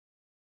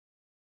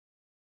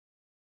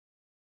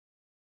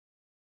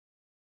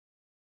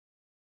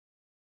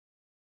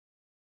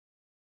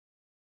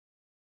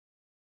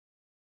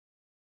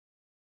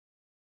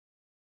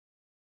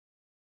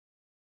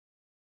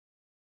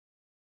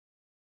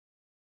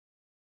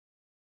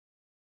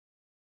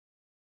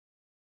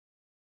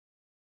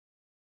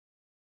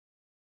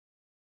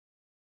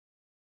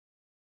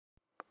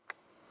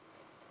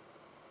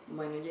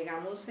Bueno,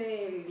 llegamos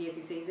el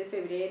 16 de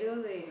febrero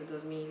del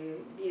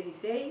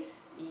 2016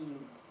 y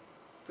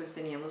pues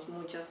teníamos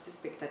muchas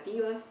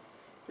expectativas,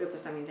 pero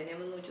pues también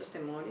teníamos muchos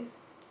temores.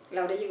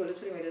 Laura llegó los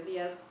primeros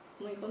días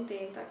muy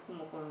contenta,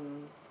 como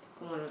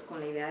con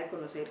la idea de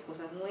conocer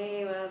cosas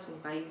nuevas, un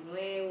país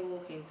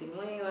nuevo, gente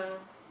nueva,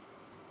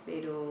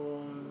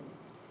 pero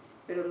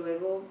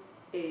luego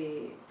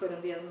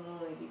fueron días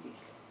muy difíciles.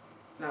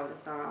 Laura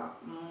estaba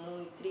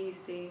muy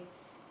triste,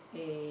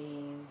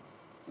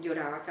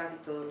 lloraba casi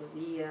todos los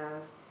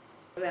días.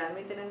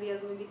 Realmente eran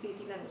días muy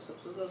difíciles, a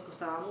nosotros nos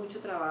costaba mucho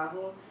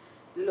trabajo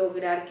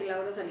lograr que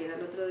Laura saliera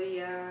el otro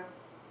día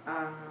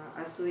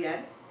a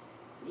estudiar,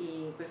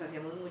 y pues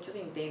hacíamos muchos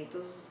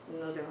intentos,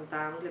 nos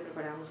levantábamos, le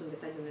preparábamos un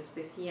desayuno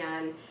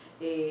especial,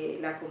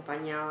 la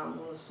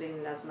acompañábamos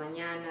en las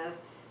mañanas,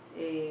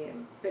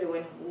 pero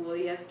bueno, hubo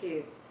días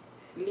que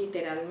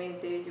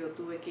literalmente yo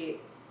tuve que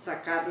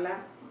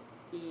sacarla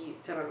y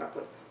cerrar la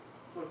puerta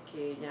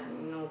porque ya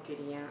no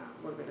quería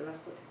volver a la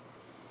escuela.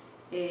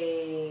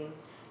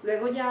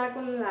 Luego ya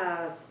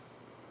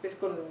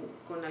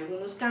con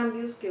algunos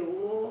cambios que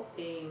hubo,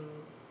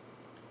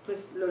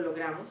 pues lo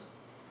logramos,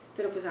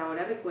 pero pues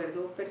ahora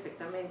recuerdo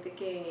perfectamente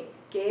que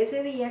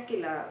ese día que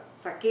la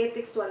saqué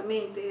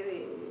textualmente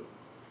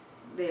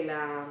de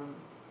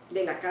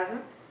la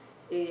casa,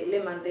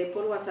 le mandé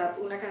por WhatsApp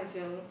una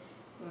canción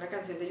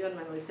de Joan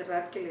Manuel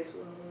Serrat, que él es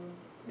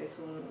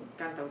un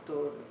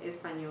cantautor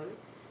español,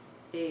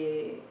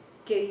 que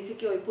dice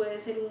que hoy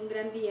puede ser un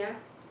gran día,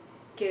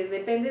 que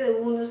depende de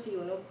uno si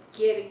uno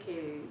quiere que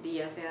el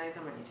día sea de esa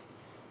manera.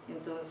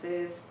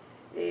 Entonces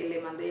le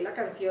mandé la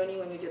canción y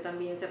bueno, yo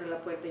también cerré la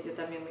puerta y yo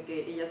también me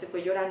quedé, ella se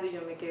fue llorando y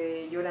yo me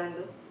quedé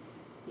llorando,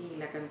 y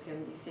la canción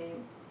dice,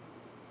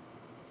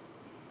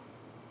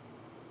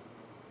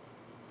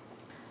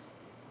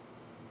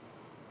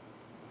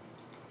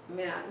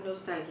 me da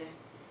nostalgia,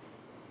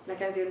 la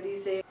canción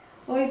dice: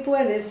 hoy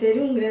puede ser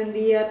un gran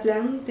día,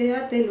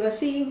 plantéatelo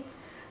así,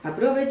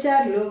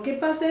 aprovechar lo que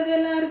pase de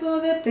largo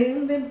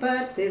depende en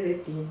parte de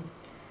ti.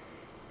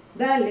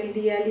 Dale el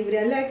día libre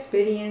a la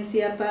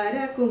experiencia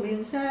para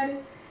comenzar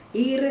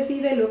y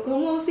recíbelo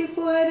como si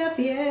fuera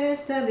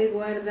fiesta de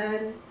guardar.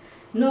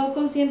 No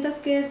consientas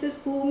que se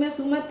esfume,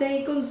 súmate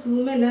y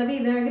consume la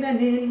vida a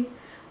granel.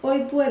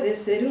 Hoy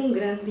puede ser un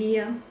gran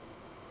día,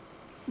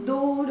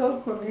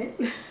 duro con él.